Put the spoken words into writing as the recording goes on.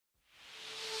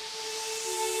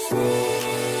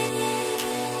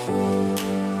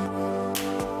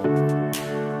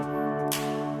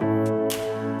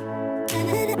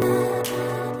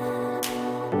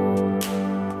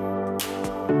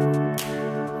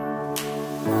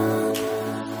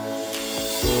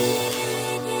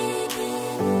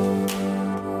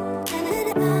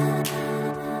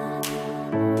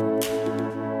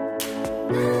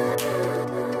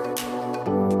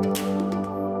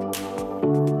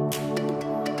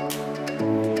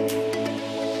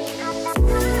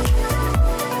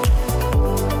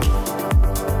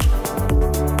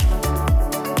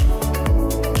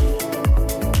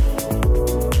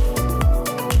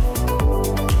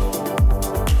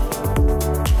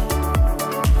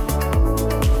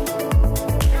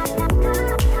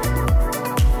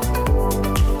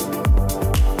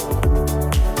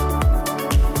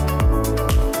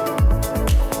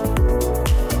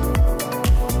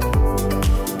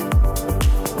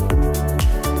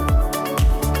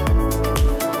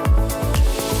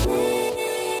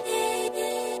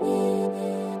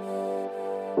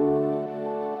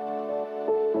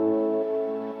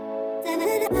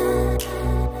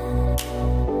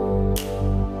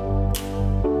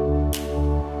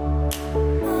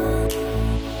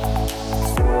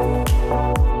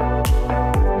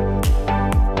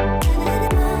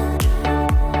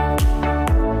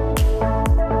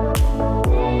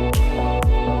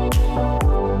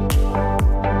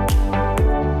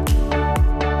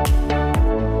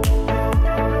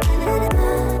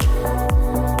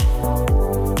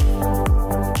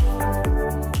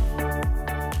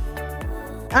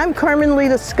I'm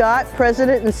Carmelita Scott,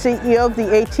 President and CEO of the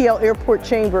ATL Airport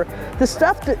Chamber. The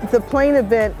Stuff the Plane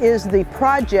event is the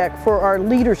project for our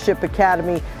Leadership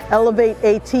Academy, Elevate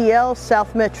ATL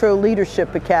South Metro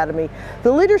Leadership Academy.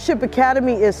 The Leadership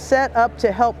Academy is set up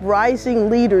to help rising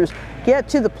leaders get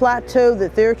to the plateau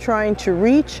that they're trying to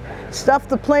reach. Stuff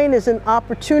the Plane is an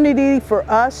opportunity for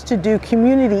us to do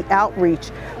community outreach.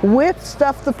 With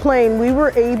Stuff the Plane, we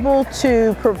were able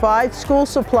to provide school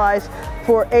supplies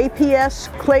for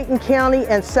APS, Clayton County,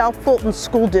 and South Fulton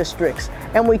school districts.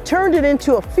 And we turned it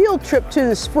into a field trip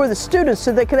for the students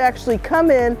so they could actually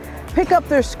come in, pick up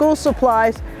their school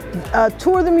supplies,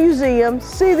 tour the museum,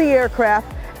 see the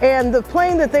aircraft, and the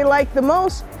plane that they like the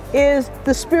most is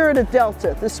the Spirit of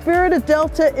Delta. The Spirit of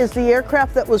Delta is the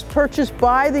aircraft that was purchased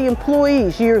by the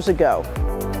employees years ago.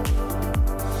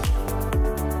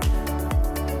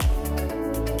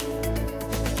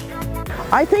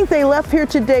 I think they left here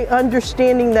today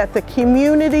understanding that the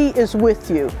community is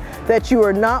with you, that you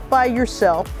are not by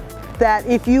yourself, that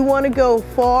if you want to go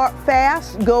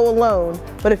fast, go alone,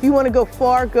 but if you want to go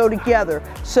far, go together.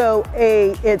 So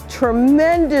a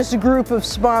tremendous group of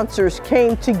sponsors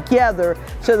came together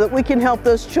so that we can help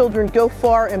those children go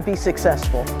far and be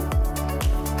successful.